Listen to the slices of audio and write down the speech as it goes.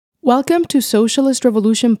Welcome to Socialist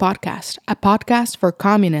Revolution Podcast, a podcast for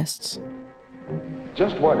communists.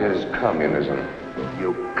 Just what is communism?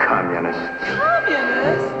 You communists.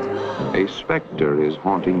 Communist? A specter is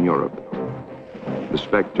haunting Europe. The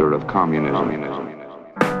specter of communism.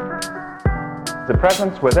 The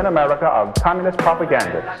presence within America of communist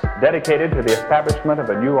propagandists dedicated to the establishment of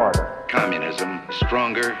a new order. Communism,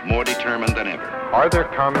 stronger, more determined than ever. Are there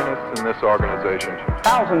communists in this organization?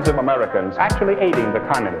 Thousands of Americans actually aiding the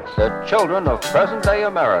communists. The children of present-day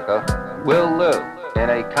America will live in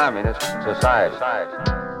a communist society.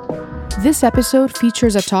 This episode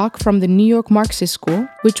features a talk from the New York Marxist School,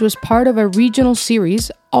 which was part of a regional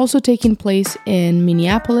series also taking place in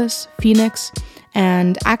Minneapolis, Phoenix,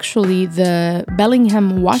 and actually the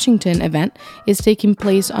Bellingham, Washington event is taking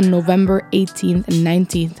place on November 18th and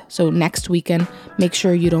 19th. So next weekend, make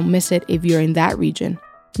sure you don't miss it if you're in that region.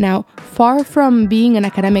 Now, far from being an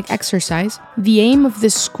academic exercise, the aim of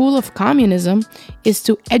this school of communism is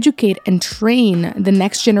to educate and train the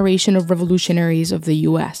next generation of revolutionaries of the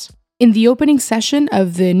US. In the opening session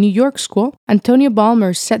of the New York School, Antonio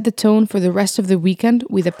Balmer set the tone for the rest of the weekend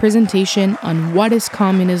with a presentation on what is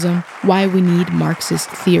communism, why we need Marxist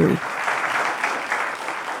theory.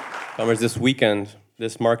 Comrades, this weekend,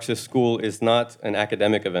 this Marxist school is not an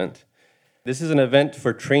academic event. This is an event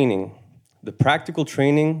for training, the practical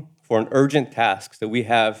training for an urgent task that we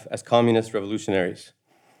have as communist revolutionaries.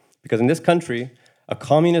 Because in this country, a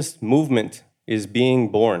communist movement is being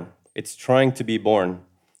born. It's trying to be born.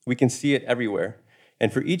 We can see it everywhere.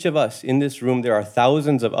 And for each of us in this room, there are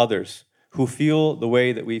thousands of others who feel the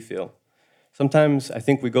way that we feel. Sometimes I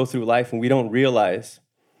think we go through life and we don't realize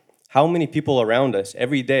how many people around us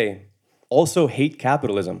every day also hate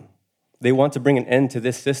capitalism. They want to bring an end to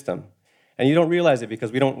this system. And you don't realize it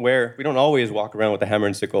because we don't always walk around with a hammer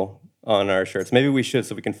and sickle on our shirts. Maybe we should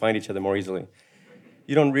so we can find each other more easily.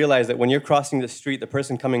 You don't realize that when you're crossing the street, the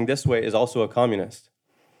person coming this way is also a communist.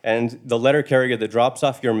 And the letter carrier that drops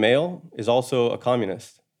off your mail is also a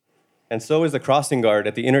communist. And so is the crossing guard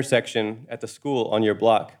at the intersection at the school on your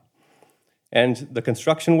block. And the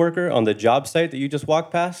construction worker on the job site that you just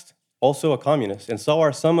walked past, also a communist. And so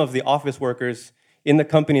are some of the office workers in the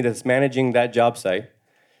company that's managing that job site.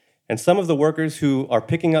 And some of the workers who are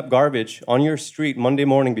picking up garbage on your street Monday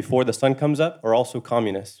morning before the sun comes up are also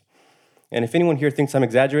communists. And if anyone here thinks I'm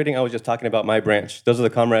exaggerating, I was just talking about my branch. Those are the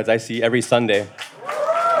comrades I see every Sunday.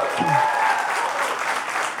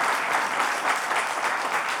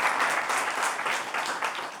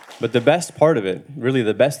 But the best part of it, really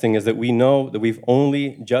the best thing, is that we know that we've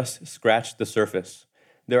only just scratched the surface.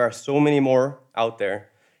 There are so many more out there.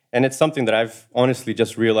 And it's something that I've honestly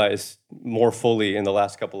just realized more fully in the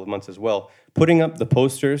last couple of months as well. Putting up the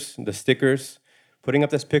posters, the stickers, putting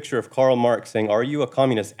up this picture of Karl Marx saying, "Are you a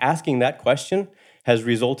communist?" Asking that question has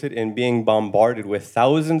resulted in being bombarded with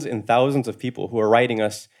thousands and thousands of people who are writing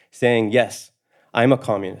us saying, "Yes, I'm a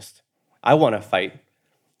communist. I want to fight."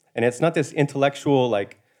 And it's not this intellectual,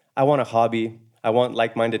 like, I want a hobby. I want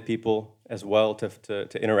like-minded people as well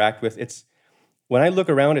to interact with. It's when I look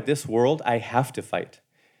around at this world, I have to fight.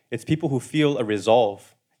 It's people who feel a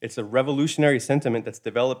resolve. It's a revolutionary sentiment that's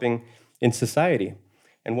developing in society.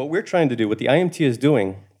 And what we're trying to do, what the IMT is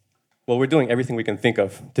doing, well, we're doing everything we can think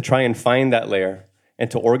of to try and find that layer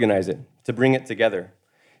and to organize it, to bring it together.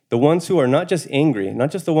 The ones who are not just angry,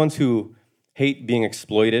 not just the ones who hate being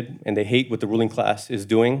exploited and they hate what the ruling class is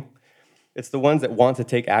doing, it's the ones that want to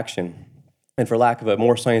take action. And for lack of a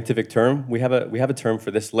more scientific term, we have a term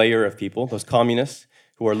for this layer of people, those communists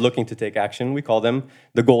who are looking to take action. We call them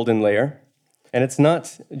the golden layer. And it's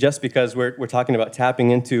not just because we're talking about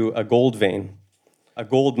tapping into a gold vein, a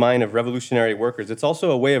gold mine of revolutionary workers. It's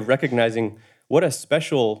also a way of recognizing what a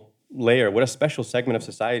special layer, what a special segment of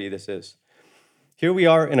society this is. Here we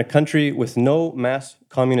are in a country with no mass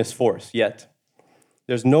communist force yet.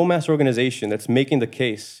 There's no mass organization that's making the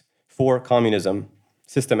case for communism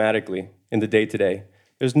systematically in the day-to-day.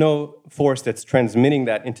 There's no force that's transmitting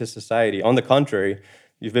that into society. On the contrary,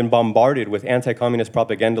 you've been bombarded with anti-communist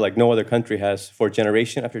propaganda like no other country has for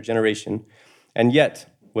generation after generation. And yet,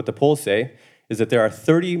 what the polls say is that there are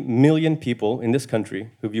 30 million people in this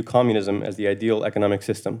country who view communism as the ideal economic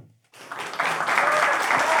system.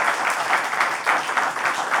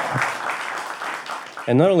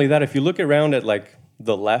 And not only that, if you look around at like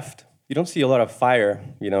the left, you don't see a lot of fire,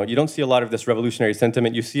 you don't see a lot of this revolutionary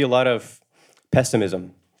sentiment. You see a lot of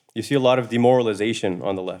pessimism. You see a lot of demoralization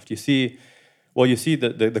on the left. You see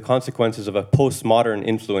the consequences of a postmodern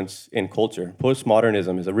influence in culture.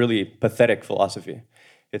 Postmodernism is a really pathetic philosophy.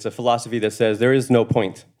 It's a philosophy that says there is no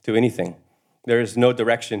point to anything. There is no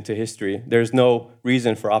direction to history. There's no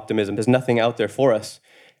reason for optimism. There's nothing out there for us.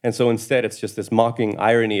 And so instead, it's just this mocking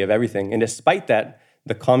irony of everything. And despite that,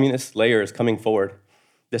 the communist layer is coming forward.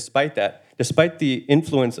 Despite that, despite the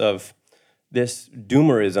influence of this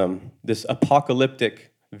doomerism, this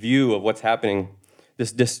apocalyptic view of what's happening,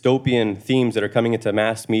 this dystopian themes that are coming into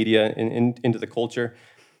mass media, into the culture,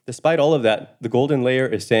 despite all of that, the golden layer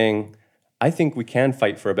is saying, I think we can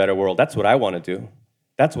fight for a better world. That's what I want to do.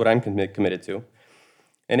 That's what I'm committed to.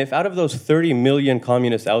 And if out of those 30 million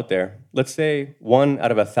communists out there, let's say 1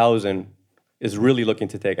 out of 1,000 is really looking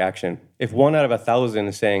to take action. If 1 out of 1,000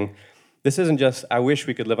 is saying, this isn't just, I wish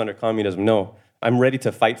we could live under communism. No, I'm ready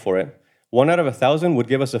to fight for it. 1 out of 1,000 would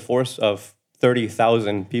give us a force of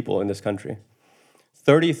 30,000 people in this country.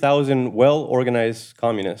 30,000 well-organized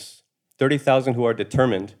communists, 30,000 who are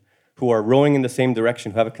determined, who are rowing in the same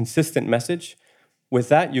direction, who have a consistent message. With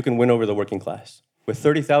that, you can win over the working class. With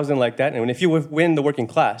 30,000 like that, and if you win the working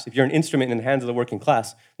class, if you're an instrument in the hands of the working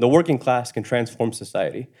class can transform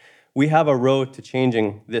society. We have a road to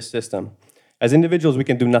changing this system. As individuals, we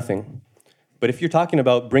can do nothing. But if you're talking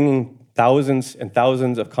about bringing thousands and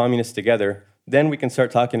thousands of communists together, then we can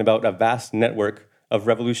start talking about a vast network of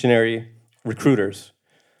revolutionary recruiters,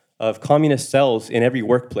 of communist cells in every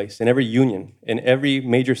workplace, in every union, in every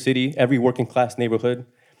major city, every working class neighborhood,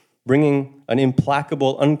 bringing an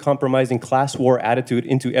implacable, uncompromising class war attitude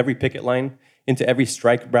into every picket line, into every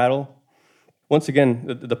strike battle. Once again,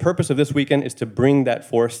 the purpose of this weekend is to bring that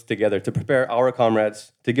force together, to prepare our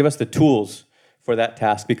comrades, to give us the tools for that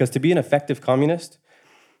task. Because to be an effective communist,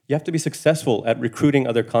 you have to be successful at recruiting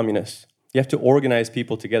other communists. You have to organize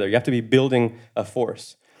people together. You have to be building a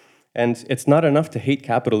force. And it's not enough to hate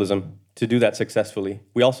capitalism to do that successfully.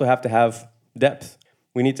 We also have to have depth.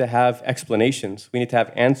 We need to have explanations. We need to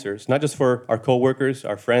have answers, not just for our coworkers,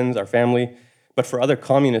 our friends, our family, but for other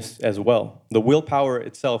communists as well. The willpower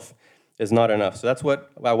itself is not enough. So that's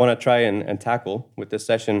what I want to try and tackle with this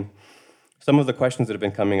session. Some of the questions that have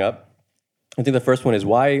been coming up. I think the first one is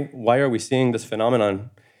why are we seeing this phenomenon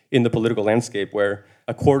in the political landscape where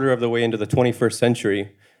a quarter of the way into the 21st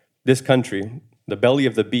century, this country, the belly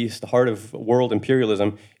of the beast, the heart of world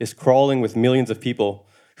imperialism, is crawling with millions of people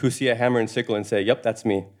who see a hammer and sickle and say, yep, that's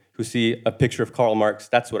me, who see a picture of Karl Marx,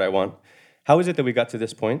 that's what I want. How is it that we got to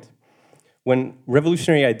this point? When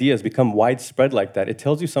revolutionary ideas become widespread like that, it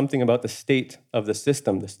tells you something about the state of the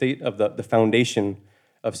system, the state of the foundation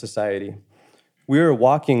of society. We are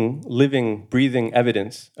walking, living, breathing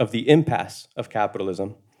evidence of the impasse of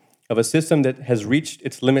capitalism, of a system that has reached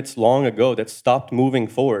its limits long ago, that stopped moving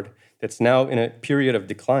forward, that's now in a period of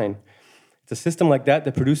decline. It's a system like that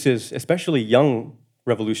that produces especially young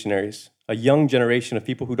revolutionaries, a young generation of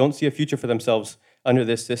people who don't see a future for themselves under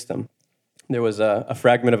this system. There was a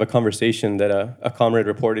fragment of a conversation that a comrade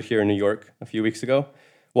reported here in New York a few weeks ago,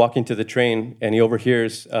 walking to the train, and he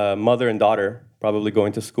overhears a mother and daughter probably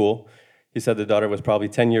going to school. He said the daughter was probably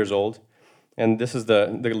 10 years old. And this is the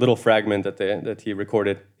little fragment that he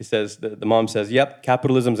recorded. He says, the mom says, yep,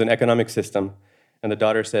 capitalism's an economic system. And the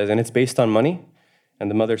daughter says, and it's based on money? And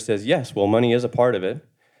the mother says, yes, well, money is a part of it.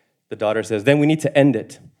 The daughter says, then we need to end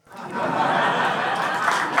it.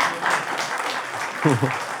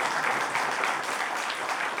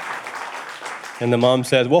 And the mom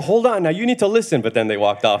says, well, hold on, now you need to listen. But then they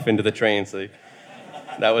walked off into the train. So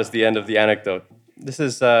that was the end of the anecdote. This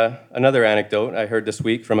is another anecdote I heard this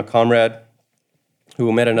week from a comrade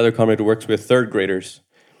who met another comrade who works with third graders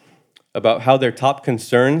about how their top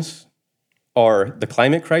concerns are the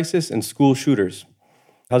climate crisis and school shooters.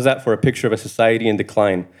 How's that for a picture of a society in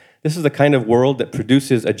decline? This is the kind of world that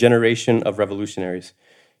produces a generation of revolutionaries.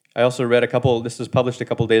 I also read this was published a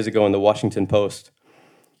couple days ago in the Washington Post.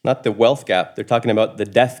 Not the wealth gap, they're talking about the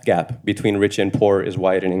death gap between rich and poor is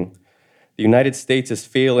widening. The United States is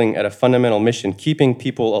failing at a fundamental mission, keeping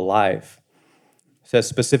people alive. It says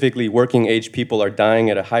specifically working age people are dying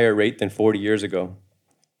at a higher rate than 40 years ago.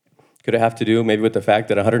 Could it have to do maybe with the fact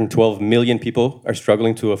that 112 million people are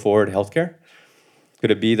struggling to afford healthcare? Could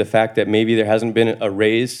it be the fact that maybe there hasn't been a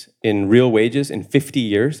raise in real wages in 50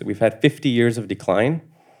 years, that we've had 50 years of decline?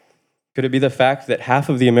 Could it be the fact that half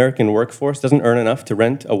of the American workforce doesn't earn enough to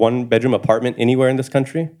rent a one-bedroom apartment anywhere in this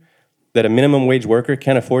country? That a minimum wage worker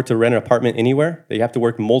can't afford to rent an apartment anywhere? That you have to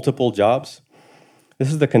work multiple jobs?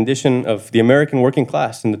 This is the condition of the American working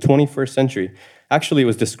class in the 21st century. Actually, it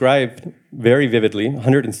was described very vividly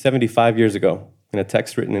 175 years ago in a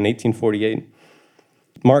text written in 1848.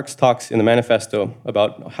 Marx talks in the manifesto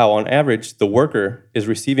about how, on average, the worker is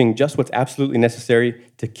receiving just what's absolutely necessary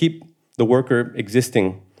to keep the worker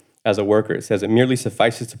existing as a worker. It says it merely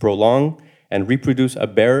suffices to prolong and reproduce a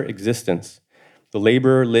bare existence. The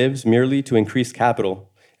laborer lives merely to increase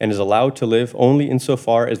capital and is allowed to live only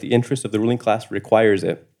insofar as the interest of the ruling class requires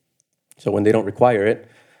it. So when they don't require it,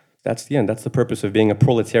 that's the end. That's the purpose of being a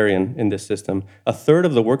proletarian in this system. A third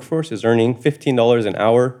of the workforce is earning $15 an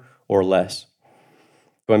hour or less.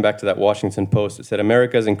 Going back to that Washington Post, it said,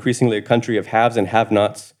 America is increasingly a country of haves and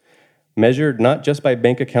have-nots, measured not just by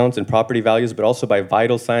bank accounts and property values, but also by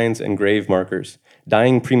vital signs and grave markers.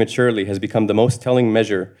 Dying prematurely has become the most telling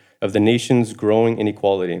measure of the nation's growing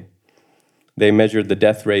inequality. They measured the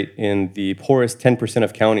death rate in the poorest 10%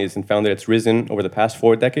 of counties and found that it's risen over the past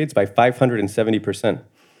 4 decades by 570%.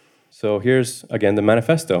 So here's, again, the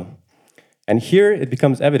manifesto. And here it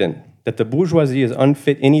becomes evident that the bourgeoisie is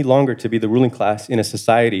unfit any longer to be the ruling class in a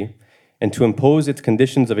society and to impose its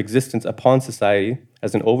conditions of existence upon society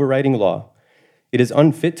as an overriding law. It is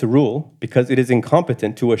unfit to rule because it is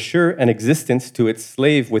incompetent to assure an existence to its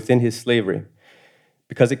slave within his slavery,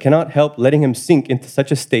 because it cannot help letting him sink into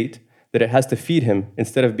such a state that it has to feed him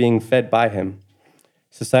instead of being fed by him.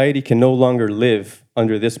 Society can no longer live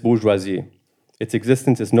under this bourgeoisie. Its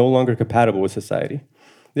existence is no longer compatible with society.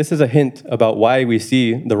 This is a hint about why we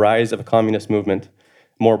see the rise of a communist movement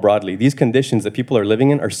more broadly. These conditions that people are living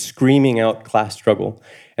in are screaming out class struggle.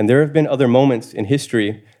 And there have been other moments in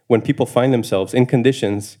history when people find themselves in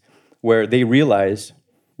conditions where they realize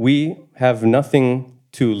we have nothing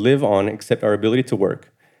to live on except our ability to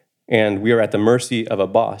work, and we are at the mercy of a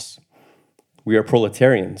boss. We are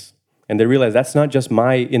proletarians. And they realize that's not just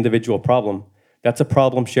my individual problem. That's a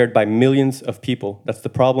problem shared by millions of people. That's the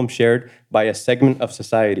problem shared by a segment of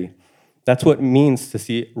society. That's what it means to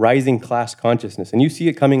see rising class consciousness. And you see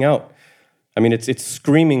it coming out. I mean, it's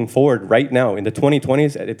screaming forward right now. In the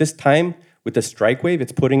 2020s, at this time, with the strike wave,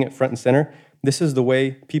 it's putting it front and center. This is the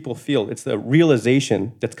way people feel. It's the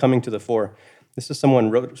realization that's coming to the fore. This is someone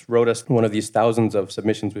wrote us one of these thousands of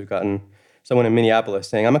submissions we've gotten, someone in Minneapolis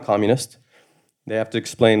saying, I'm a communist. They have to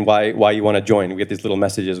explain why you want to join. We get these little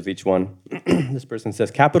messages with each one. This person says,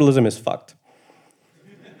 capitalism is fucked.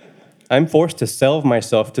 I'm forced to sell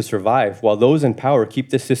myself to survive while those in power keep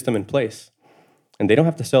this system in place. And they don't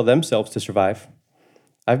have to sell themselves to survive.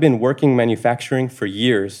 I've been working manufacturing for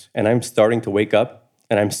years, and I'm starting to wake up,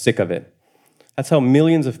 and I'm sick of it. That's how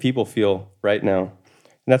millions of people feel right now.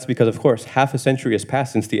 And that's because, of course, half a century has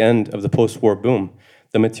passed since the end of the post-war boom.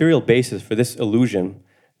 The material basis for this illusion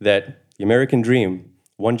that the American dream,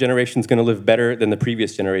 one generation is going to live better than the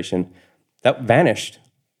previous generation, that vanished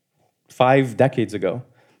 5 decades ago.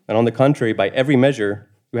 And on the contrary, by every measure,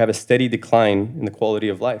 we have a steady decline in the quality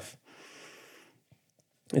of life.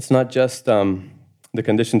 It's not just the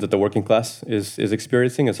conditions that the working class is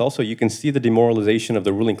experiencing, it's also, you can see the demoralization of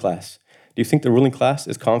the ruling class. Do you think the ruling class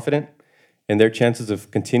is confident in their chances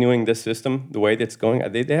of continuing this system the way that it's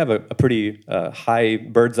going? They have a pretty high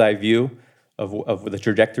bird's eye view of the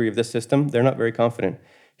trajectory of this system. They're not very confident.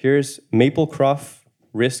 Here's Maplecroft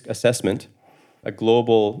Risk Assessment, a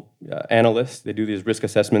global analyst. They do these risk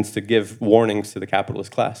assessments to give warnings to the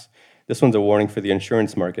capitalist class. This one's a warning for the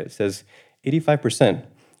insurance market. It says 85%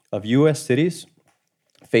 of US cities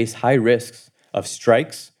face high risks of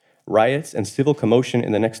strikes, riots, and civil commotion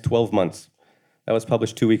in the next 12 months. That was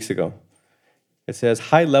published 2 weeks ago. It says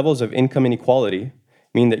high levels of income inequality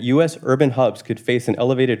mean that US urban hubs could face an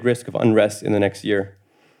elevated risk of unrest in the next year.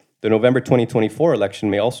 The November 2024 election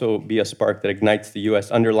may also be a spark that ignites the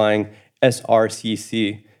US underlying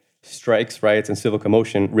SRCC, strikes, riots, and civil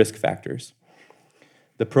commotion risk factors.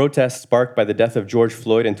 The protests sparked by the death of George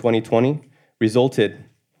Floyd in 2020 resulted,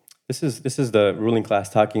 this is the ruling class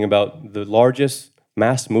talking about the largest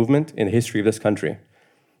mass movement in the history of this country,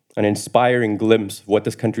 an inspiring glimpse of what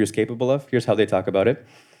this country is capable of. Here's how they talk about it.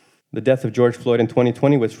 The death of George Floyd in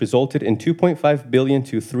 2020, which resulted in $2.5 billion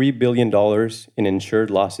to $3 billion in insured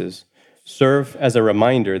losses, serve as a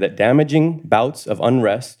reminder that damaging bouts of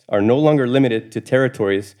unrest are no longer limited to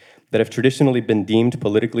territories that have traditionally been deemed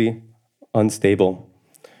politically unstable.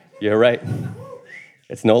 You're right.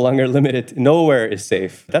 It's no longer limited. Nowhere is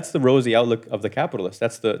safe. That's the rosy outlook of the capitalists.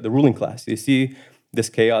 That's the ruling class. You see this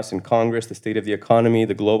chaos in Congress, the state of the economy,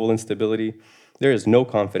 the global instability. There is no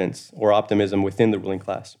confidence or optimism within the ruling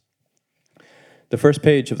class. The first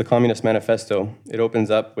page of the Communist Manifesto, it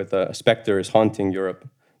opens up with a specter is haunting Europe,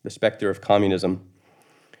 the specter of communism.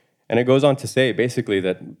 And it goes on to say, basically,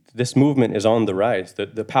 that this movement is on the rise.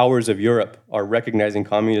 The powers of Europe are recognizing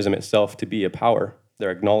communism itself to be a power.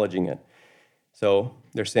 They're acknowledging it. So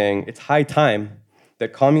they're saying it's high time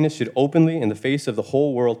that communists should openly, in the face of the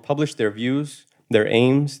whole world, publish their views, their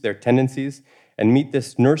aims, their tendencies, and meet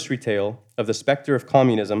this nursery tale of the specter of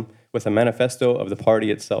communism with a manifesto of the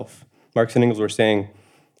party itself. Marx and Engels were saying,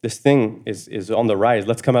 this thing is on the rise.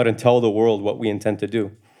 Let's come out and tell the world what we intend to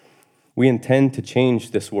do. We intend to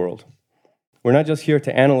change this world. We're not just here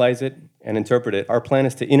to analyze it and interpret it, our plan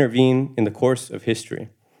is to intervene in the course of history.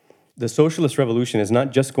 The socialist revolution is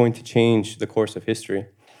not just going to change the course of history.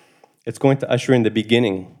 It's going to usher in the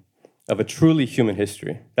beginning of a truly human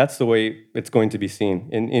history. That's the way it's going to be seen.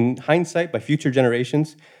 In hindsight, by future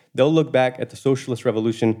generations, they'll look back at the socialist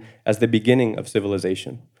revolution as the beginning of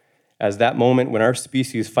civilization, as that moment when our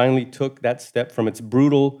species finally took that step from its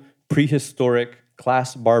brutal, prehistoric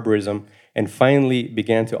class barbarism and finally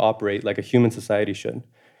began to operate like a human society should.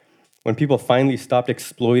 When people finally stopped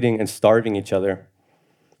exploiting and starving each other,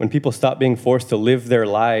 when people stopped being forced to live their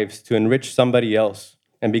lives to enrich somebody else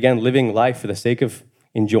and began living life for the sake of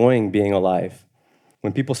enjoying being alive,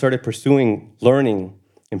 when people started pursuing learning,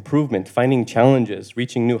 improvement, finding challenges,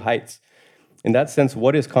 reaching new heights. In that sense,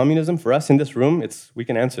 what is communism? For us in this room, we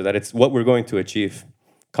can answer that. It's what we're going to achieve.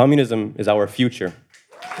 Communism is our future.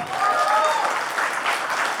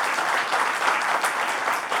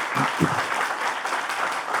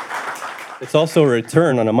 It's also a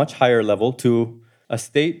return on a much higher level to a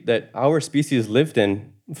state that our species lived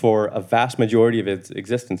in for a vast majority of its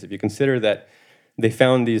existence. If you consider that they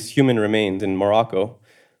found these human remains in Morocco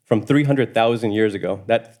from 300,000 years ago,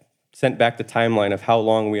 that sent back the timeline of how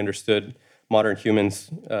long we understood modern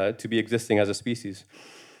humans to be existing as a species.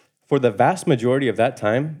 For the vast majority of that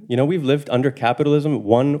time, we've lived under capitalism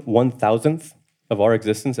 1/1000th of our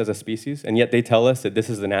existence as a species, and yet they tell us that this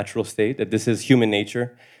is the natural state, that this is human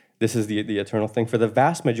nature, this is the eternal thing. For the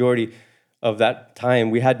vast majority of that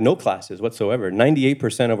time, we had no classes whatsoever.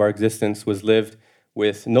 98% of our existence was lived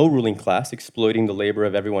with no ruling class exploiting the labor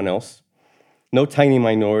of everyone else, no tiny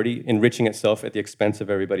minority enriching itself at the expense of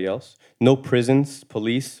everybody else, no prisons,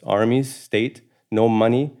 police, armies, state, no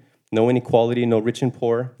money, no inequality, no rich and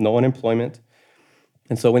poor, no unemployment.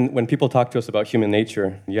 And so when people talk to us about human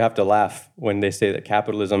nature, you have to laugh when they say that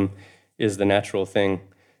capitalism is the natural thing.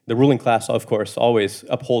 The ruling class, of course, always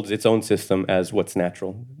upholds its own system as what's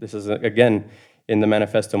natural. This is, again, in the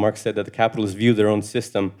manifesto, Marx said that the capitalists view their own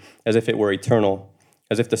system as if it were eternal,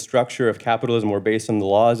 as if the structure of capitalism were based on the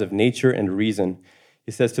laws of nature and reason.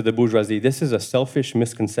 He says to the bourgeoisie, this is a selfish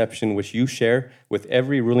misconception which you share with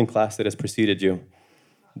every ruling class that has preceded you.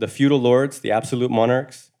 The feudal lords, the absolute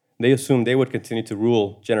monarchs, they assumed they would continue to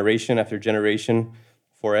rule generation after generation,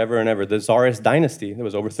 forever and ever. The Tsarist dynasty that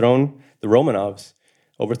was overthrown, the Romanovs,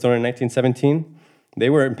 overthrown in 1917, they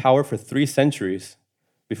were in power for 3 centuries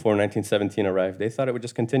before 1917 arrived. They thought it would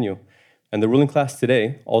just continue. And the ruling class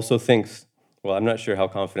today also thinks, well, I'm not sure how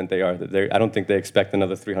confident they are. I don't think they expect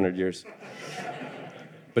another 300 years.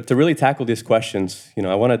 But to really tackle these questions,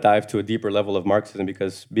 I want to dive to a deeper level of Marxism,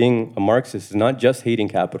 because being a Marxist is not just hating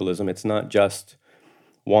capitalism. It's not just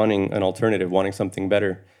wanting an alternative, wanting something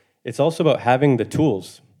better. It's also about having the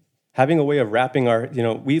tools, having a way of wrapping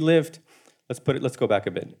we lived. Let's go back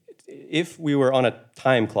a bit. If we were on a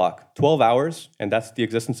time clock, 12 hours, and that's the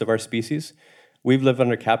existence of our species, we've lived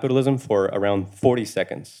under capitalism for around 40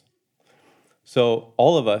 seconds. So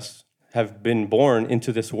all of us have been born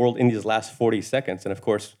into this world in these last 40 seconds. And of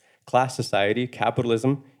course, class society,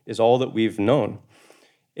 capitalism, is all that we've known.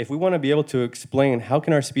 If we want to be able to explain how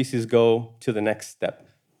can our species go to the next step,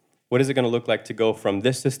 what is it going to look like to go from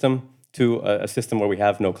this system to a system where we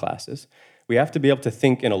have no classes? We have to be able to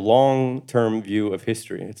think in a long-term view of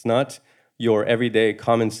history. It's not your everyday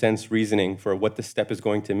common sense reasoning for what this step is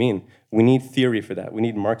going to mean. We need theory for that. We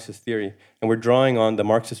need Marxist theory. And we're drawing on the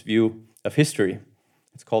Marxist view of history.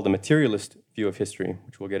 It's called the materialist view of history,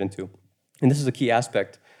 which we'll get into. And this is a key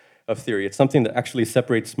aspect of theory. It's something that actually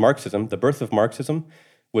separates Marxism. The birth of Marxism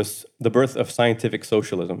was the birth of scientific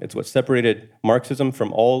socialism. It's what separated Marxism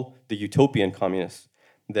from all the utopian communists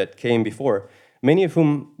that came before, many of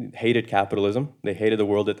whom hated capitalism. They hated the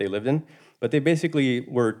world that they lived in, but they basically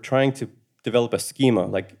were trying to develop a schema,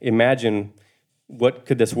 like imagine what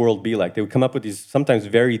could this world be like. They would come up with these sometimes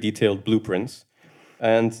very detailed blueprints,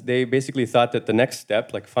 and they basically thought that the next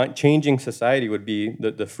step, like changing society, would be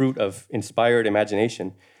the fruit of inspired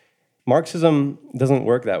imagination. Marxism doesn't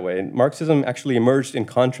work that way. Marxism actually emerged in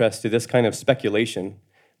contrast to this kind of speculation.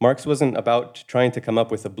 Marx wasn't about trying to come up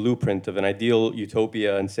with a blueprint of an ideal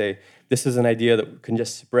utopia and say, this is an idea that can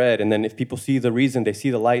just spread, and then if people see the reason, they see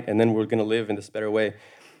the light, and then we're going to live in this better way.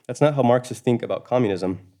 That's not how Marxists think about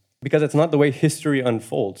communism, because it's not the way history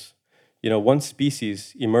unfolds. One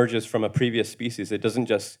species emerges from a previous species. It doesn't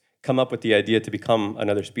just come up with the idea to become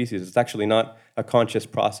another species. It's actually not a conscious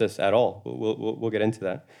process at all. We'll get into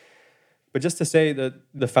that. But just to say that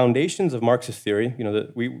the foundations of Marxist theory,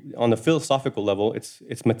 on the philosophical level,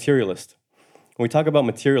 it's materialist. When we talk about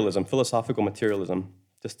materialism, philosophical materialism,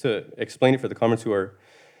 just to explain it for the commoners who are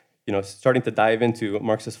starting to dive into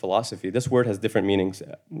Marxist philosophy, this word has different meanings.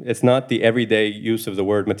 It's not the everyday use of the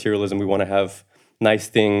word materialism. We want to have nice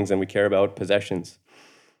things and we care about possessions.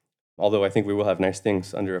 Although I think we will have nice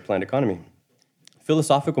things under a planned economy.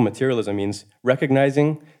 Philosophical materialism means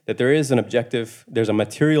recognizing that there is an objective, there's a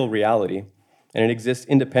material reality, and it exists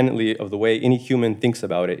independently of the way any human thinks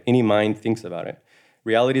about it, any mind thinks about it.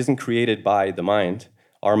 Reality isn't created by the mind.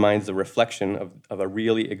 Our mind's a reflection of a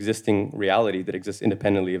really existing reality that exists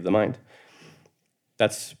independently of the mind.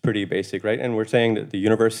 That's pretty basic, right? And we're saying that the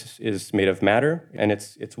universe is made of matter, and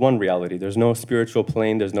it's one reality. There's no spiritual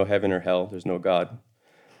plane, there's no heaven or hell, there's no God.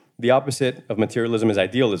 The opposite of materialism is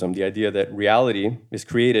idealism, the idea that reality is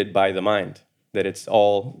created by the mind, that it's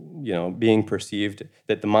all, being perceived,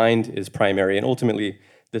 that the mind is primary, and ultimately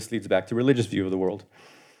this leads back to religious view of the world.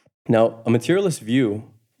 Now, a materialist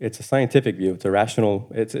view, it's a scientific view, it's a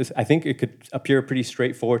rational, I think it could appear pretty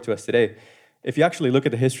straightforward to us today. If you actually look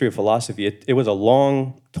at the history of philosophy, it was a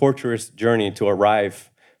long, torturous journey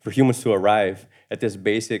for humans to arrive at this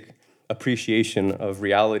basic appreciation of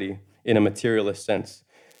reality in a materialist sense.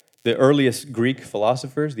 The earliest Greek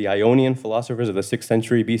philosophers, the Ionian philosophers of the 6th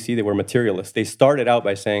century BC, they were materialists. They started out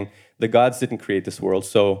by saying, the gods didn't create this world,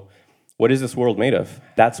 so what is this world made of?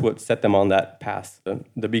 That's what set them on that path.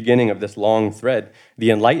 The beginning of this long thread,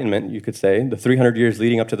 the Enlightenment, you could say, the 300 years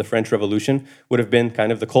leading up to the French Revolution would have been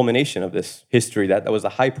kind of the culmination of this history. That was the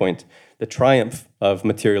high point, the triumph of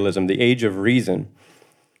materialism, the age of reason.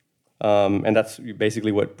 And that's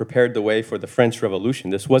basically what prepared the way for the French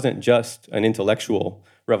Revolution. This wasn't just an intellectual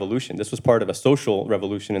revolution. This was part of a social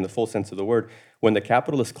revolution in the full sense of the word. When the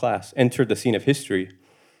capitalist class entered the scene of history,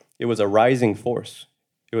 it was a rising force.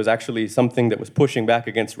 It was actually something that was pushing back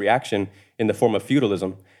against reaction in the form of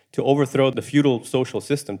feudalism. To overthrow the feudal social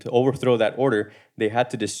system, to overthrow that order, they had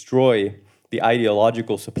to destroy the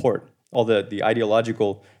ideological support, all the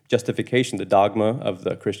ideological justification, the dogma of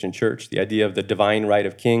the Christian church, the idea of the divine right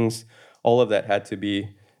of kings, all of that had to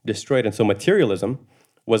be destroyed. And so materialism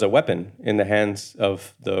was a weapon in the hands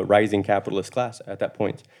of the rising capitalist class at that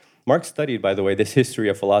point. Marx studied, by the way, this history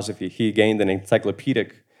of philosophy. He gained an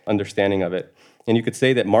encyclopedic understanding of it. And you could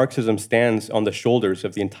say that Marxism stands on the shoulders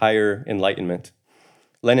of the entire Enlightenment.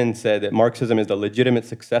 Lenin said that Marxism is the legitimate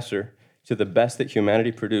successor to the best that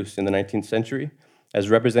humanity produced in the 19th century, as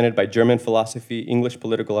represented by German philosophy, English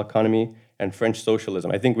political economy, and French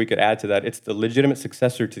socialism. I think we could add to that, it's the legitimate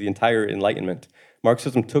successor to the entire Enlightenment.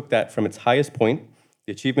 Marxism took that from its highest point,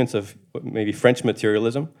 the achievements of maybe French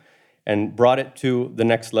materialism, and brought it to the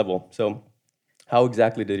next level. So how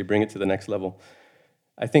exactly did he bring it to the next level?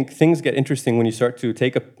 I think things get interesting when you start to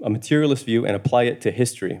take a materialist view and apply it to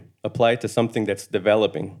history, apply it to something that's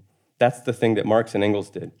developing. That's the thing that Marx and Engels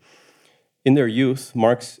did. In their youth,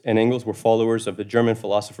 Marx and Engels were followers of the German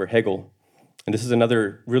philosopher Hegel. And this is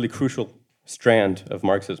another really crucial strand of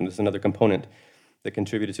Marxism. This is another component that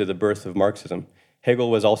contributed to the birth of Marxism.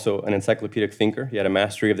 Hegel was also an encyclopedic thinker. He had a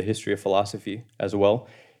mastery of the history of philosophy as well.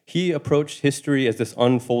 He approached history as this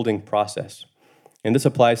unfolding process. And this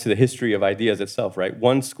applies to the history of ideas itself, right?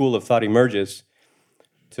 One school of thought emerges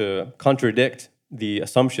to contradict the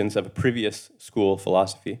assumptions of a previous school of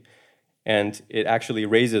philosophy. And it actually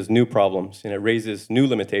raises new problems, and it raises new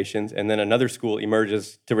limitations, and then another school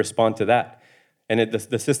emerges to respond to that. And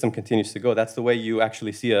the system continues to go. That's the way you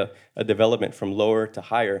actually see a development from lower to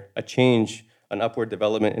higher, a change, an upward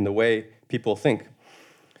development in the way people think.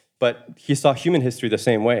 But he saw human history the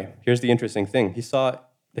same way. Here's the interesting thing. He saw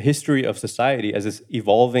the history of society as this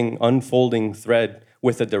evolving, unfolding thread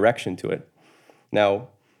with a direction to it. Now,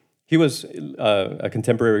 he was a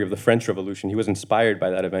contemporary of the French Revolution. He was inspired by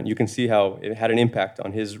that event. You can see how it had an impact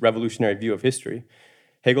on his revolutionary view of history.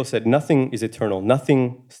 Hegel said, nothing is eternal.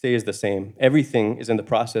 Nothing stays the same. Everything is in the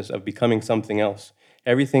process of becoming something else.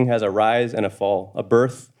 Everything has a rise and a fall, a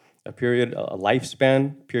birth, a period, a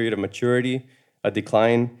lifespan, a period of maturity, a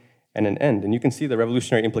decline, and an end. And you can see the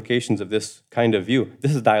revolutionary implications of this kind of view.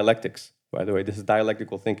 This is dialectics, by the way. This is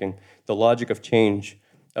dialectical thinking, the logic of change,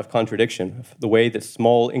 of contradiction, of the way that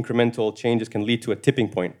small incremental changes can lead to a tipping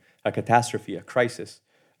point, a catastrophe, a crisis,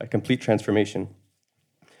 a complete transformation.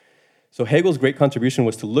 So Hegel's great contribution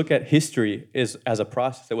was to look at history as a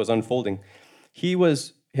process that was unfolding. He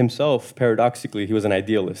was himself, paradoxically, he was an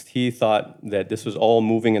idealist. He thought that this was all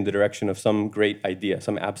moving in the direction of some great idea,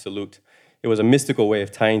 some absolute. It was a mystical way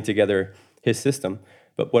of tying together his system.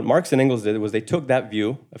 But what Marx and Engels did was they took that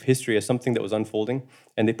view of history as something that was unfolding,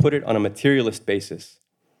 and they put it on a materialist basis.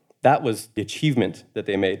 That was the achievement that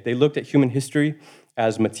they made. They looked at human history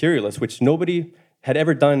as materialist, which nobody had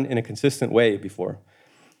ever done in a consistent way before.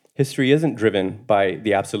 History isn't driven by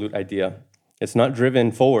the absolute idea. It's not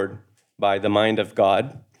driven forward by the mind of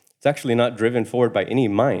God. It's actually not driven forward by any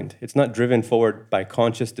mind. It's not driven forward by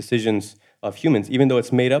conscious decisions of humans, even though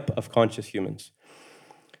it's made up of conscious humans.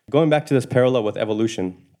 Going back to this parallel with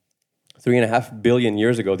evolution, 3.5 billion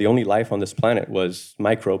years ago, the only life on this planet was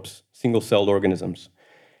microbes, single-celled organisms.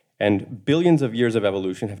 And billions of years of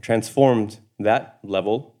evolution have transformed that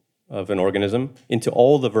level of an organism into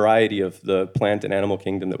all the variety of the plant and animal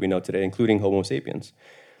kingdom that we know today, including Homo sapiens.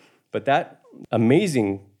 But that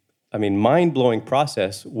amazing, mind-blowing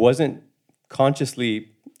process wasn't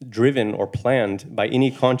consciously driven or planned by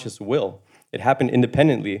any conscious will. It happened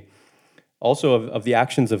independently also of the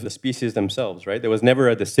actions of the species themselves, right? There was never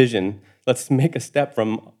a decision, let's make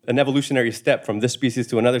an evolutionary step from this species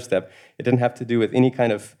to another step. It didn't have to do with any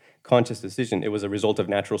kind of conscious decision. It was a result of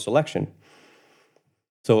natural selection.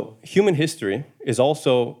 So human history is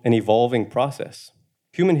also an evolving process.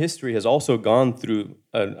 Human history has also gone through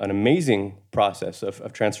an amazing process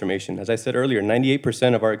of transformation. As I said earlier,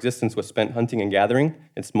 98% of our existence was spent hunting and gathering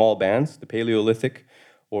in small bands, the Paleolithic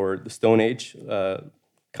or the Stone Age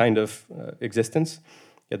kind of existence.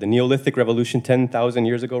 You had the Neolithic revolution 10,000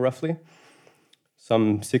 years ago, roughly.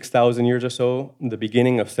 Some 6,000 years or so, the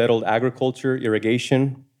beginning of settled agriculture,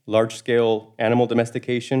 irrigation, large-scale animal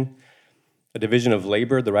domestication, a division of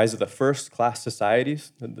labor, the rise of the first-class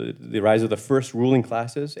societies, the rise of the first ruling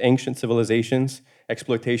classes, ancient civilizations,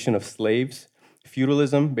 exploitation of slaves,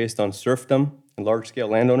 feudalism based on serfdom and large-scale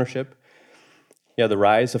land ownership, the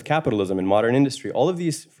rise of capitalism in modern industry. All of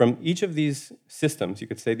these, from each of these systems, you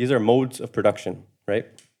could say these are modes of production, right?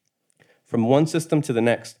 From one system to the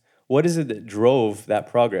next, what is it that drove that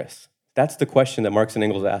progress? That's the question that Marx and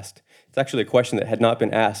Engels asked. It's actually a question that had not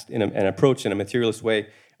been asked in an approach in a materialist way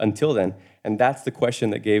until then. And that's the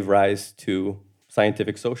question that gave rise to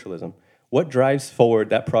scientific socialism. What drives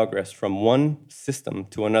forward that progress from one system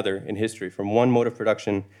to another in history, from one mode of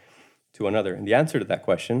production to another? And the answer to that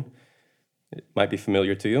question, it might be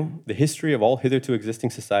familiar to you. The history of all hitherto existing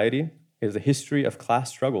society is a history of class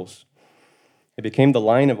struggles. It became the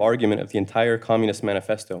line of argument of the entire Communist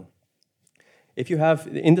Manifesto. If you have,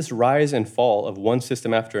 in this rise and fall of one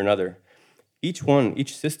system after another, each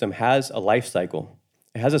system has a life cycle.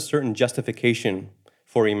 It has a certain justification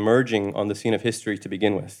for emerging on the scene of history to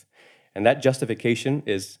begin with. And that justification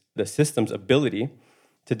is the system's ability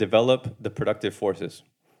to develop the productive forces.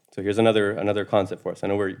 So here's another concept for us. I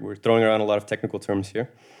know we're throwing around a lot of technical terms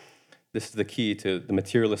here. This is the key to the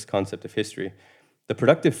materialist concept of history. The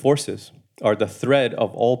productive forces are the thread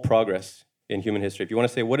of all progress in human history. If you want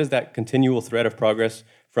to say, what is that continual thread of progress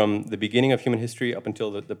from the beginning of human history up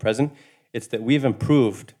until the present? It's that we've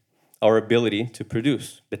improved our ability to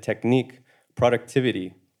produce, the technique,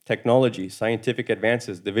 productivity, technology, scientific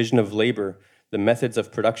advances, division of labor, the methods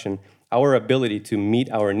of production, our ability to meet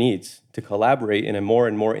our needs, to collaborate in a more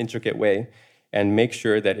and more intricate way and make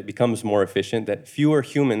sure that it becomes more efficient, that fewer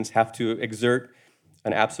humans have to exert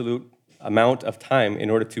an absolute amount of time in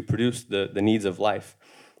order to produce the needs of life.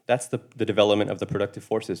 That's the development of the productive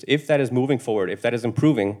forces. If that is moving forward, if that is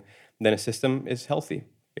improving, then a system is healthy.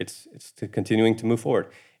 It's continuing to move forward.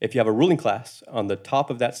 If you have a ruling class on the top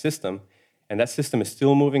of that system, and that system is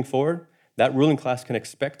still moving forward, that ruling class can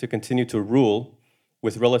expect to continue to rule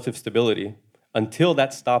with relative stability until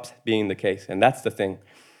that stops being the case. And that's the thing.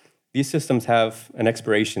 These systems have an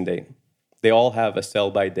expiration date. They all have a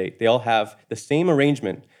sell-by date. They all have the same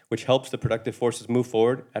arrangement, which helps the productive forces move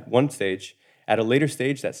forward at one stage. At a later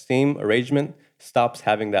stage, that same arrangement stops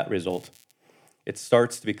having that result. It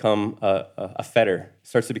starts to become a fetter. It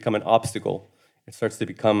starts to become an obstacle. It starts to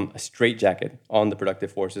become a straitjacket on the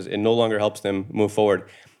productive forces. It no longer helps them move forward.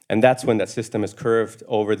 And that's when that system is curved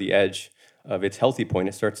over the edge of its healthy point.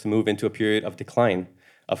 It starts to move into a period of decline,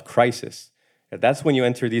 of crisis. That's when you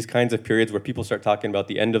enter these kinds of periods where people start talking about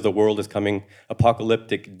the end of the world is coming,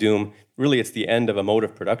 apocalyptic doom. Really, it's the end of a mode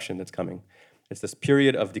of production that's coming. It's this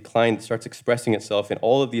period of decline that starts expressing itself in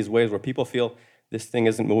all of these ways where people feel this thing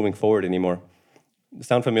isn't moving forward anymore.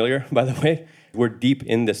 Sound familiar, by the way? We're deep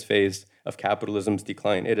in this phase of capitalism's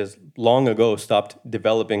decline. It has long ago stopped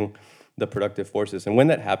developing the productive forces. And when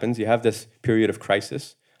that happens, you have this period of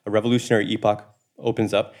crisis, a revolutionary epoch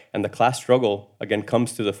opens up, and the class struggle, again,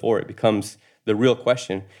 comes to the fore. It becomes the real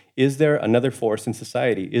question. Is there another force in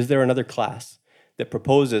society? Is there another class that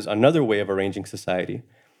proposes another way of arranging society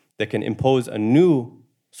that can impose a new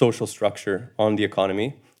social structure on the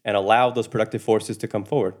economy and allow those productive forces to come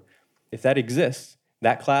forward? If that exists,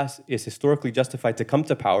 that class is historically justified to come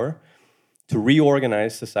to power, to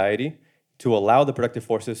reorganize society, to allow the productive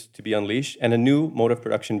forces to be unleashed, and a new mode of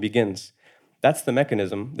production begins. That's the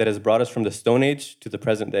mechanism that has brought us from the Stone Age to the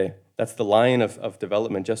present day. That's the line of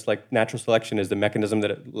development, just like natural selection is the mechanism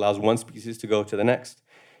that allows one species to go to the next.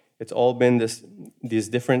 It's all been these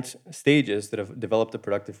different stages that have developed the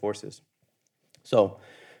productive forces. So,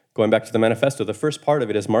 going back to the manifesto, the first part of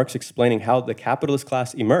it is Marx explaining how the capitalist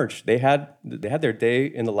class emerged. They had their day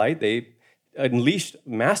in the light. They unleashed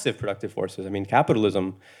massive productive forces. I mean,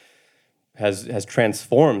 capitalism has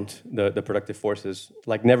transformed the productive forces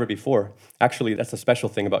like never before. Actually, that's a special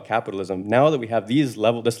thing about capitalism. Now that we have this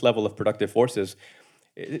level of productive forces,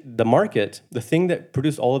 the market, the thing that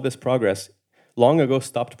produced all of this progress, long ago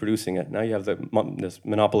stopped producing it. Now you have this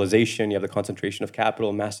monopolization, you have the concentration of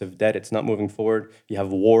capital, massive debt, it's not moving forward. You have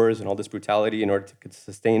wars and all this brutality in order to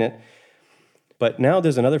sustain it. But now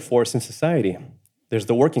there's another force in society. There's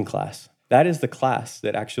the working class. That is the class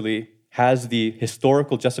that actually has the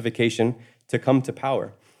historical justification to come to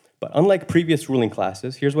power. But unlike previous ruling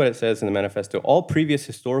classes, here's what it says in the manifesto. All previous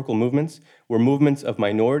historical movements were movements of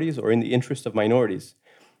minorities or in the interest of minorities.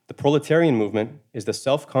 The proletarian movement is the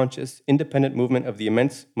self-conscious, independent movement of the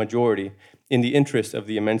immense majority in the interest of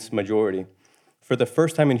the immense majority. For the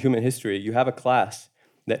first time in human history, you have a class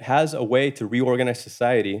that has a way to reorganize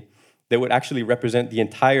society that would actually represent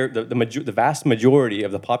the vast majority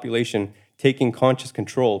of the population taking conscious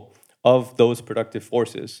control of those productive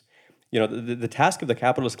forces. You know, the task of the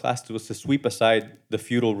capitalist class was to sweep aside the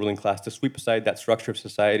feudal ruling class, to sweep aside that structure of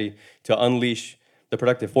society, to unleash the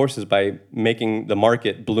productive forces by making the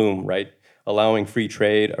market bloom, right? Allowing free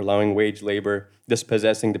trade, allowing wage labor,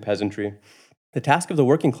 dispossessing the peasantry. The task of the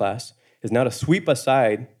working class is now to sweep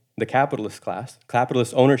aside the capitalist class,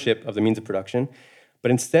 capitalist ownership of the means of production,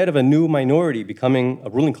 but instead of a new minority becoming a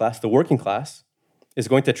ruling class, the working class is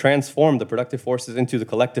going to transform the productive forces into the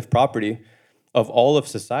collective property of all of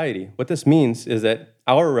society. What this means is that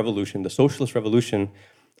our revolution, the socialist revolution,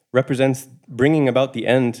 represents bringing about the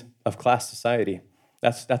end of class society.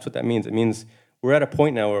 That's what that means. It means we're at a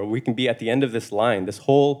point now where we can be at the end of this line, this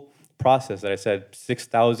whole process that I said,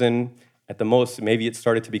 6,000 at the most, maybe it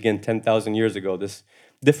started to begin 10,000 years ago, this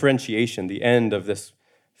differentiation, the end of this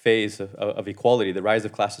phase of equality, the rise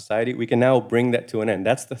of class society. We can now bring that to an end.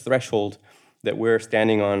 That's the threshold that we're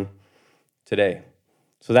standing on today.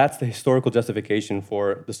 So that's the historical justification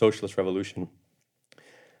for the socialist revolution.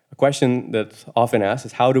 A question that's often asked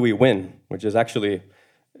is, how do we win? Which is actually,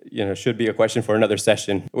 should be a question for another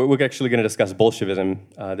session. We're actually going to discuss Bolshevism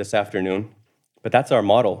this afternoon, but that's our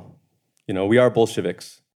model. We are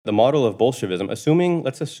Bolsheviks. The model of Bolshevism,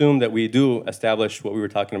 let's assume that we do establish what we were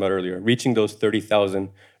talking about earlier, reaching those 30,000,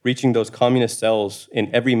 reaching those communist cells in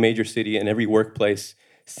every major city and every workplace,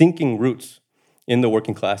 sinking roots in the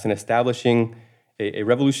working class and establishing a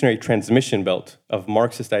revolutionary transmission belt of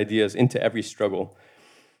Marxist ideas into every struggle.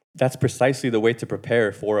 That's precisely the way to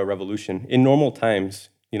prepare for a revolution. In normal times,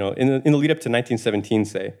 in the lead up to 1917,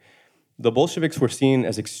 say, the Bolsheviks were seen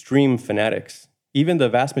as extreme fanatics. Even the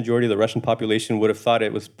vast majority of the Russian population would have thought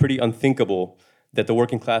it was pretty unthinkable that the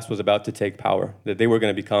working class was about to take power, that they were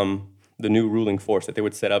going to become the new ruling force, that they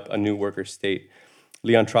would set up a new worker state.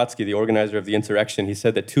 Leon Trotsky, the organizer of the insurrection, he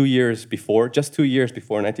said that just 2 years before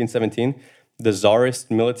 1917, the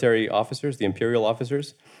Tsarist military officers, the imperial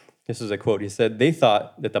officers, this is a quote, he said, they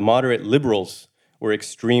thought that the moderate liberals were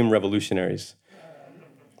extreme revolutionaries.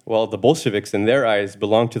 Well, the Bolsheviks, in their eyes,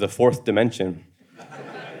 belonged to the fourth dimension.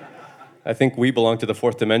 I think we belong to the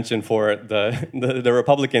fourth dimension for the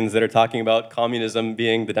Republicans that are talking about communism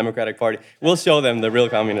being the Democratic Party. We'll show them the real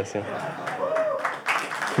communists.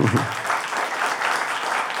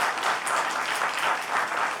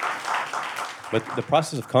 But the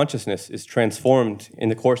process of consciousness is transformed in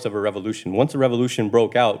the course of a revolution. Once a revolution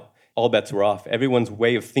broke out, all bets were off. Everyone's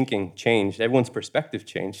way of thinking changed. Everyone's perspective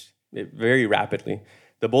changed very rapidly.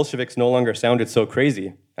 The Bolsheviks no longer sounded so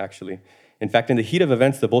crazy, actually. In fact, in the heat of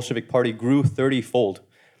events, the Bolshevik Party grew 30-fold.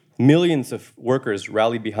 Millions of workers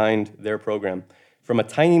rallied behind their program. From a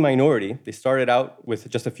tiny minority, they started out with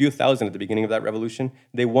just a few thousand at the beginning of that revolution.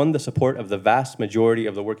 They won the support of the vast majority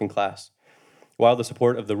of the working class, while the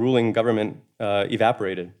support of the ruling government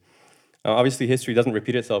evaporated. Obviously, history doesn't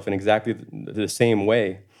repeat itself in exactly the same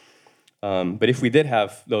way. But if we did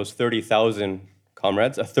have those 30,000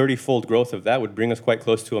 comrades, a 30-fold growth of that would bring us quite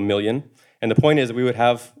close to 1 million. And the point is that we would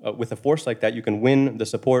have, with a force like that, you can win the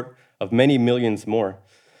support of many millions more.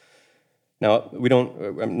 Now,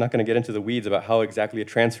 I'm not going to get into the weeds about how exactly a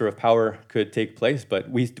transfer of power could take place, but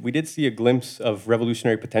we did see a glimpse of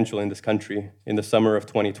revolutionary potential in this country in the summer of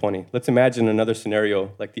 2020. Let's imagine another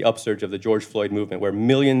scenario like the upsurge of the George Floyd movement, where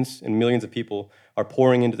millions and millions of people are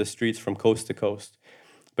pouring into the streets from coast to coast.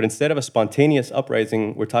 But instead of a spontaneous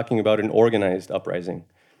uprising, we're talking about an organized uprising,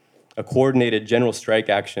 a coordinated general strike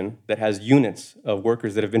action that has units of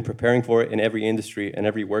workers that have been preparing for it in every industry and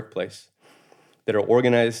every workplace. that are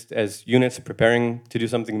organized as units preparing to do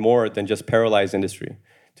something more than just paralyze industry,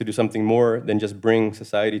 to do something more than just bring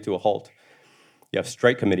society to a halt. You have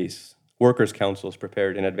strike committees, workers' councils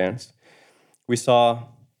prepared in advance. We saw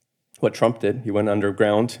what Trump did. He went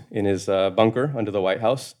underground in his bunker under the White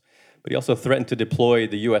House, but he also threatened to deploy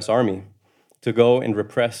the US Army to go and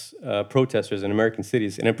repress protesters in American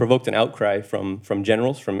cities. And it provoked an outcry from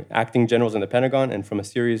generals, from acting generals in the Pentagon, and from a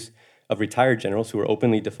series of retired generals who were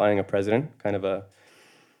openly defying a president, kind of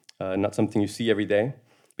not something you see every day,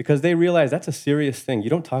 because they realize that's a serious thing. You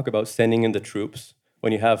don't talk about sending in the troops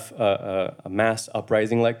when you have a mass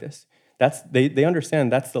uprising like this. They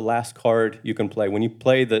understand that's the last card you can play. When you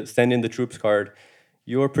play the send in the troops card,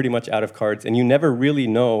 you're pretty much out of cards, and you never really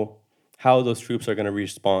know how those troops are going to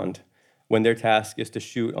respond when their task is to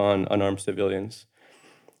shoot on unarmed civilians.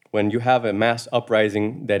 When you have a mass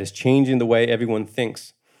uprising that is changing the way everyone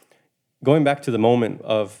thinks. Going back to the moment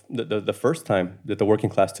of the first time that the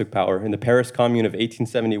working class took power, in the Paris Commune of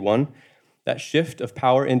 1871, that shift of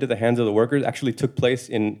power into the hands of the workers actually took place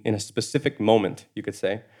in a specific moment, you could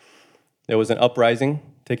say. There was an uprising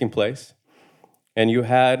taking place, and you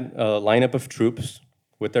had a lineup of troops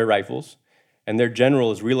with their rifles, and their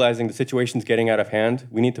general is realizing the situation's getting out of hand.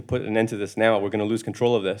 We need to put an end to this now. We're going to lose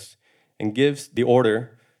control of this. And gives the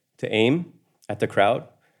order to aim at the crowd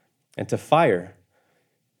and to fire.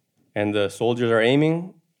 And the soldiers are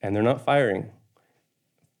aiming, and they're not firing.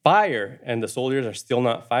 Fire, and the soldiers are still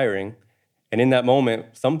not firing. And in that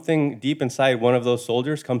moment, something deep inside one of those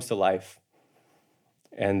soldiers comes to life.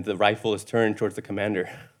 And the rifle is turned towards the commander.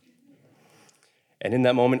 And in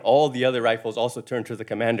that moment, all the other rifles also turn towards the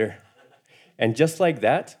commander. And just like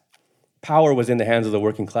that, power was in the hands of the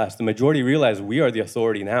working class. The majority realized we are the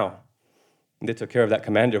authority now. And they took care of that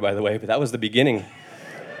commander, by the way, but that was the beginning.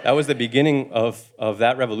 That was the beginning of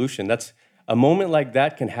that revolution. That's a moment like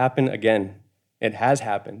that can happen again. It has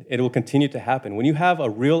happened. It will continue to happen. When you have a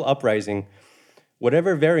real uprising,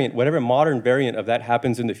 whatever modern variant of that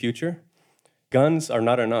happens in the future, guns are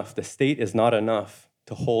not enough. The state is not enough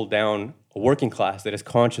to hold down a working class that is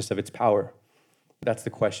conscious of its power. That's the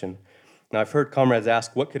question. Now, I've heard comrades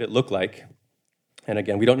ask, what could it look like? And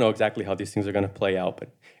again, we don't know exactly how these things are going to play out,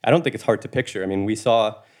 but I don't think it's hard to picture. I mean, we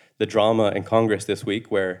saw the drama in Congress this week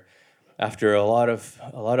where after a lot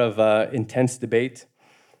of intense debate,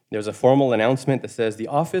 there's a formal announcement that says the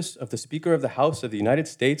office of the Speaker of the House of the United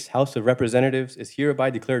States, House of Representatives, is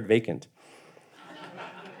hereby declared vacant.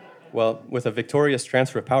 Well, with a victorious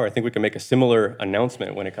transfer of power, I think we can make a similar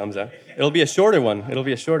announcement when it comes out. It'll be a shorter one.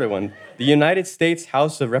 The United States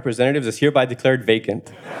House of Representatives is hereby declared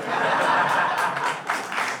vacant.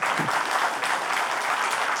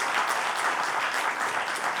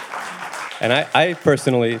 And I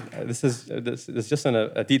personally, this is just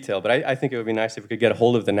a detail, but I think it would be nice if we could get a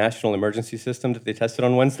hold of the national emergency system that they tested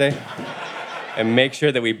on Wednesday and make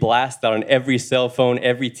sure that we blast that on every cell phone,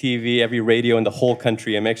 every TV, every radio in the whole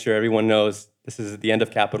country and make sure everyone knows this is the end of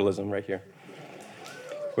capitalism right here.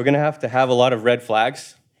 We're going to have a lot of red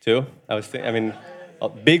flags, too.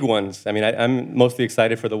 Big ones. I'm mostly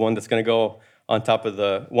excited for the one that's going to go on top of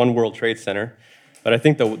the One World Trade Center. But I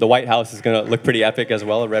think the White House is going to look pretty epic as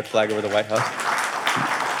well, a red flag over the White House.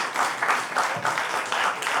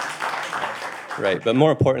 Right, but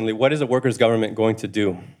more importantly, what is a workers' government going to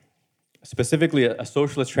do? Specifically, a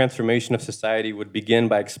socialist transformation of society would begin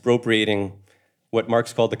by expropriating what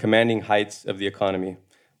Marx called the commanding heights of the economy.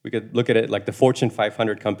 We could look at it like the Fortune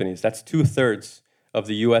 500 companies. That's 2/3 of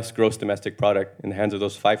the US gross domestic product in the hands of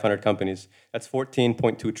those 500 companies. That's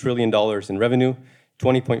 $14.2 trillion in revenue,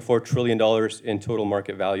 $20.4 trillion in total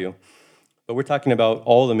market value. But we're talking about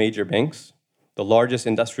all the major banks, the largest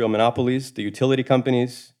industrial monopolies, the utility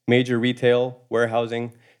companies, major retail,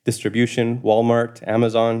 warehousing, distribution, Walmart,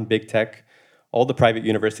 Amazon, big tech, all the private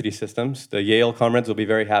university systems. The Yale comrades will be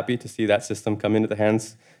very happy to see that system come into the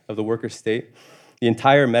hands of the worker state. The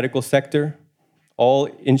entire medical sector, all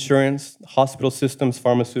insurance, hospital systems,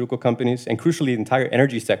 pharmaceutical companies, and crucially, the entire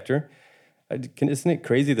energy sector. Isn't it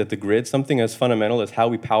crazy that the grid, something as fundamental as how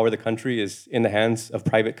we power the country, is in the hands of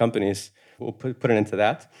private companies? We'll put an end to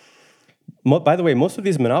that. By the way, most of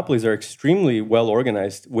these monopolies are extremely well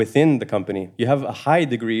organized within the company. You have a high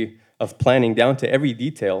degree of planning down to every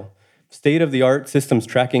detail. State-of-the-art systems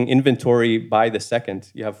tracking inventory by the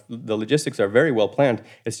second. The logistics are very well planned.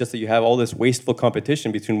 It's just that you have all this wasteful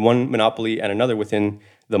competition between one monopoly and another within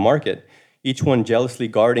the market. Each one jealously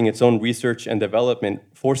guarding its own research and development,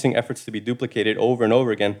 forcing efforts to be duplicated over and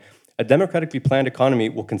over again. A democratically planned economy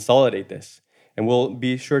will consolidate this and will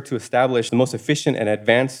be sure to establish the most efficient and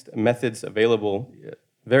advanced methods available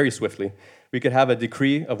very swiftly. We could have a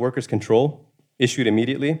decree of workers' control issued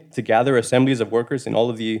immediately to gather assemblies of workers in all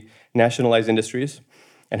of the nationalized industries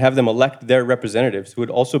and have them elect their representatives, who would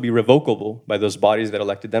also be revocable by those bodies that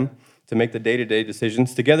elected them, to make the day-to-day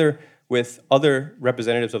decisions together with other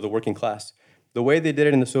representatives of the working class. The way they did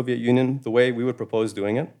it in the Soviet Union, the way we would propose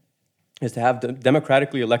doing it, is to have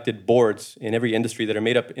democratically elected boards in every industry that are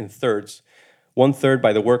made up in thirds. 1/3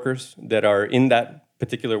 by the workers that are in that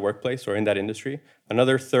particular workplace or in that industry,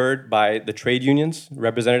 another third by the trade unions,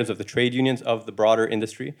 representatives of the trade unions of the broader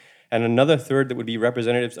industry, and another third that would be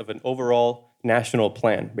representatives of an overall national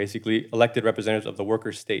plan, basically elected representatives of the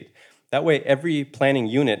workers' state. That way, every planning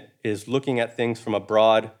unit is looking at things from a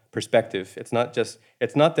broad perspective. It's not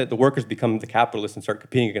that the workers become the capitalists and start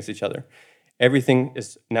competing against each other. Everything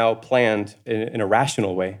is now planned in a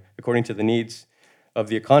rational way, according to the needs of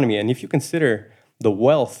the economy. And if you consider the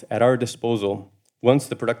wealth at our disposal, once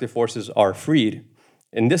the productive forces are freed,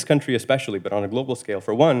 in this country especially, but on a global scale,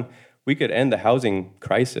 for one, we could end the housing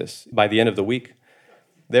crisis by the end of the week.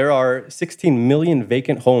 There are 16 million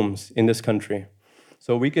vacant homes in this country.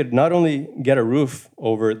 So we could not only get a roof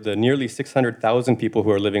over the nearly 600,000 people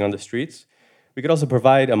who are living on the streets, we could also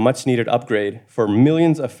provide a much-needed upgrade for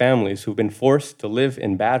millions of families who've been forced to live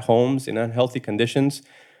in bad homes, in unhealthy conditions,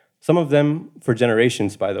 some of them for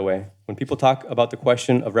generations, by the way. When people talk about the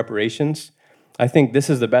question of reparations, I think this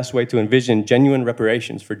is the best way to envision genuine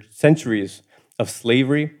reparations for centuries of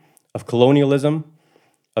slavery, of colonialism,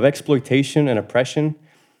 of exploitation and oppression,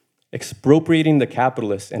 expropriating the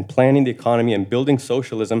capitalists and planning the economy and building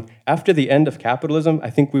socialism. After the end of capitalism, I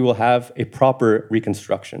think we will have a proper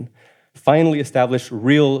reconstruction. Finally establish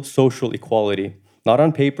real social equality, not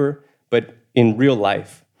on paper, but in real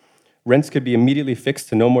life. Rents could be immediately fixed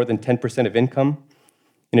to no more than 10% of income.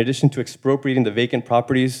 In addition to expropriating the vacant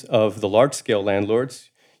properties of the large-scale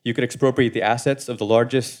landlords, you could expropriate the assets of the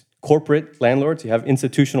largest corporate landlords. You have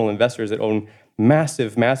institutional investors that own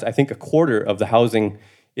massive, I think a quarter of the housing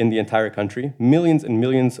in the entire country, millions and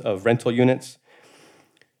millions of rental units.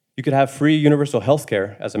 You could have free universal health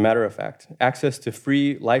care, as a matter of fact, access to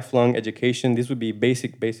free lifelong education. These would be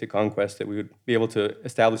basic conquests that we would be able to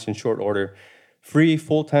establish in short order. Free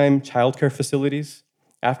full-time childcare facilities,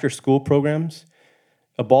 after-school programs.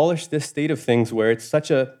 Abolish this state of things where it's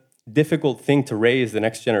such a difficult thing to raise the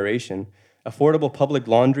next generation. Affordable public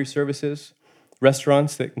laundry services,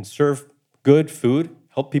 restaurants that can serve good food,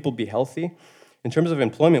 help people be healthy. In terms of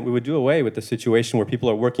employment, we would do away with the situation where people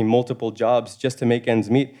are working multiple jobs just to make ends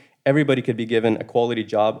meet. Everybody could be given a quality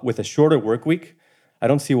job with a shorter work week. I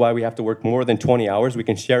don't see why we have to work more than 20 hours. We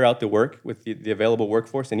can share out the work with the available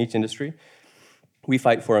workforce in each industry. We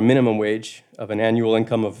fight for a minimum wage of an annual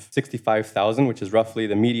income of $65,000, which is roughly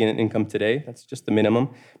the median income today. That's just the minimum.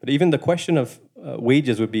 But even the question of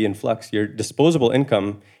wages would be in flux. Your disposable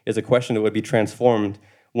income is a question that would be transformed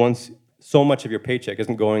once so much of your paycheck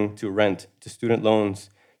isn't going to rent, to student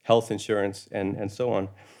loans, health insurance, and so on.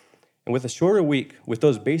 And with a shorter week, with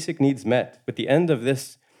those basic needs met, with the end of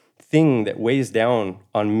this thing that weighs down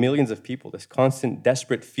on millions of people, this constant,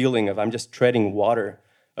 desperate feeling of I'm just treading water,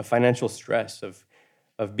 of financial stress, of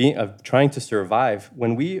trying to survive,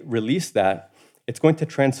 when we release that, it's going to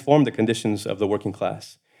transform the conditions of the working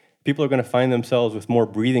class. People are going to find themselves with more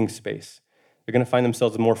breathing space. They're going to find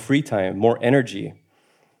themselves with more free time, more energy.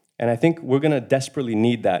 And I think we're going to desperately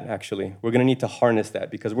need that, actually. We're going to need to harness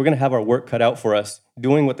that because we're going to have our work cut out for us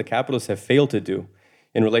doing what the capitalists have failed to do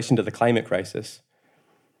in relation to the climate crisis.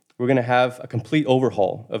 We're going to have a complete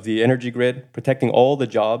overhaul of the energy grid, protecting all the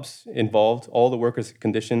jobs involved, all the workers'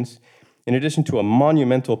 conditions, in addition to a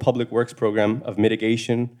monumental public works program of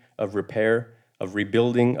mitigation, of repair, of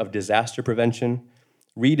rebuilding, of disaster prevention,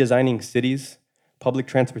 redesigning cities, public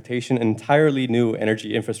transportation, entirely new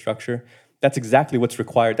energy infrastructure. That's exactly what's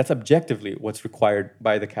required. That's objectively what's required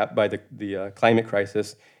by the climate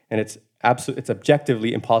crisis, and it's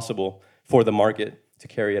objectively impossible for the market to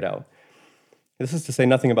carry it out. This is to say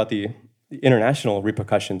nothing about the international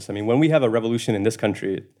repercussions. I mean, when we have a revolution in this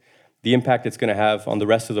country, the impact it's going to have on the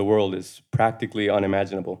rest of the world is practically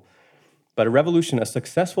unimaginable. But a revolution, a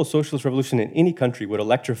successful socialist revolution in any country would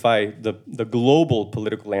electrify the global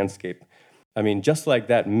political landscape. I mean, just like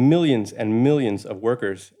that, millions and millions of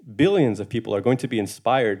workers, billions of people are going to be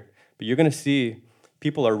inspired, but you're going to see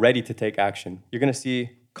people are ready to take action. You're going to see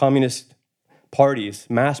communist parties,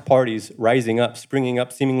 mass parties rising up, springing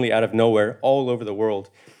up seemingly out of nowhere all over the world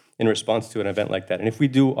in response to an event like that. And if we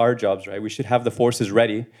do our jobs right, we should have the forces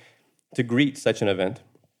ready to greet such an event,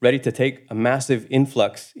 ready to take a massive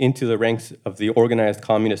influx into the ranks of the organized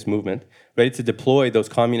communist movement, ready to deploy those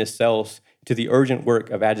communist cells to the urgent work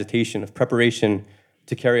of agitation, of preparation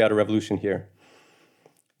to carry out a revolution here.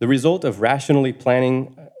 The result of rationally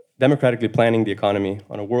planning democratically planning the economy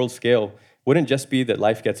on a world scale wouldn't just be that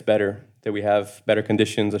life gets better, that we have better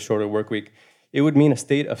conditions, a shorter work week. It would mean a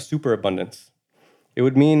state of superabundance. It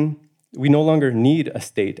would mean we no longer need a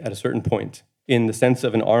state at a certain point in the sense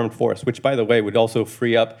of an armed force, which, by the way, would also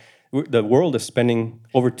free up. The world is spending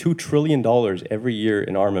over $2 trillion every year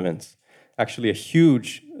in armaments. Actually, a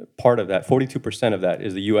huge part of that, 42% of that,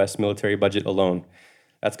 is the US military budget alone.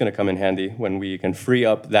 That's going to come in handy when we can free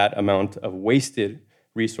up that amount of wasted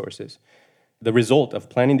resources. The result of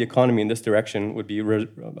planning the economy in this direction would be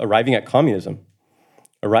arriving at communism,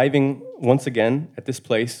 arriving once again at this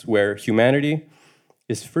place where humanity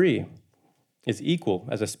is free, is equal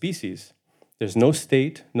as a species. There's no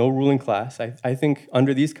state, no ruling class. I think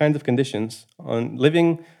under these kinds of conditions, on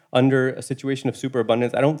living under a situation of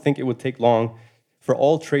superabundance, I don't think it would take long for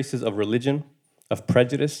all traces of religion, of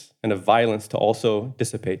prejudice, and of violence to also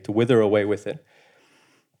dissipate, to wither away with it.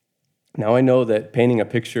 Now, I know that painting a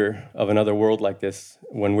picture of another world like this,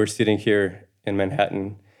 when we're sitting here in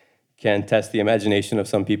Manhattan, can test the imagination of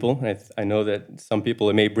some people. I know that some people,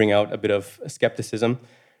 it may bring out a bit of skepticism.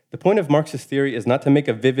 The point of Marxist theory is not to make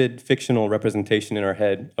a vivid fictional representation in our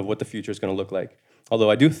head of what the future is going to look like.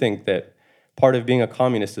 Although I do think that part of being a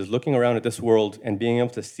communist is looking around at this world and being able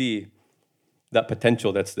to see that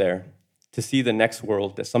potential that's there, to see the next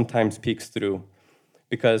world that sometimes peeks through.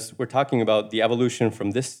 Because we're talking about the evolution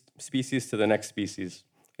from this species to the next species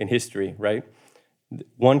in history, right?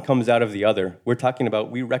 One comes out of the other. We're talking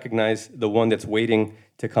about, we recognize the one that's waiting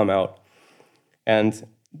to come out. And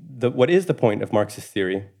what is the point of Marxist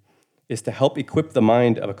theory is to help equip the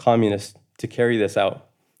mind of a communist to carry this out,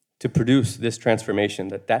 to produce this transformation,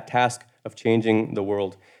 that task of changing the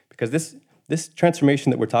world. Because this transformation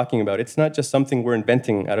that we're talking about, it's not just something we're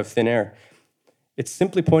inventing out of thin air. It's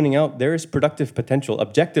simply pointing out there is productive potential.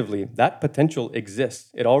 Objectively, that potential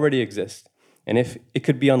exists. It already exists. And if it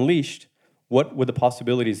could be unleashed, what would the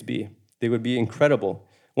possibilities be? They would be incredible.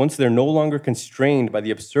 Once they're no longer constrained by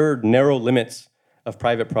the absurd, narrow limits of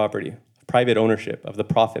private property, private ownership, of the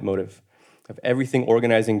profit motive, of everything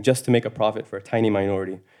organizing just to make a profit for a tiny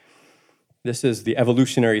minority. This is the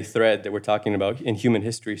evolutionary thread that we're talking about in human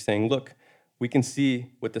history, saying, look, we can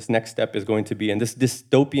see what this next step is going to be, and this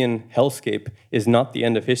dystopian hellscape is not the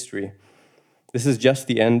end of history. This is just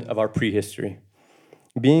the end of our prehistory.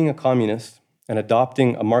 Being a communist and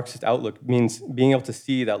adopting a Marxist outlook means being able to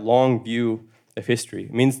see that long view of history.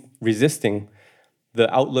 It means resisting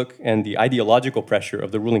the outlook and the ideological pressure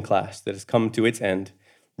of the ruling class that has come to its end,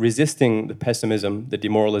 resisting the pessimism, the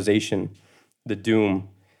demoralization, the doom,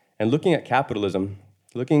 and looking at capitalism,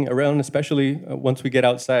 looking around, especially once we get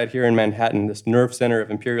outside here in Manhattan, this nerve center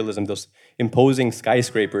of imperialism, those imposing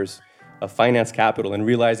skyscrapers of finance capital, and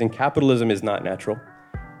realizing capitalism is not natural.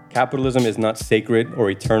 Capitalism is not sacred or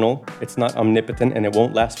eternal. It's not omnipotent, and it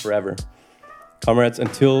won't last forever. Comrades,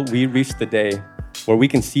 until we reach the day where we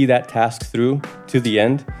can see that task through to the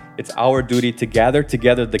end, it's our duty to gather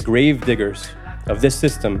together the grave diggers of this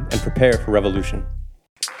system and prepare for revolution.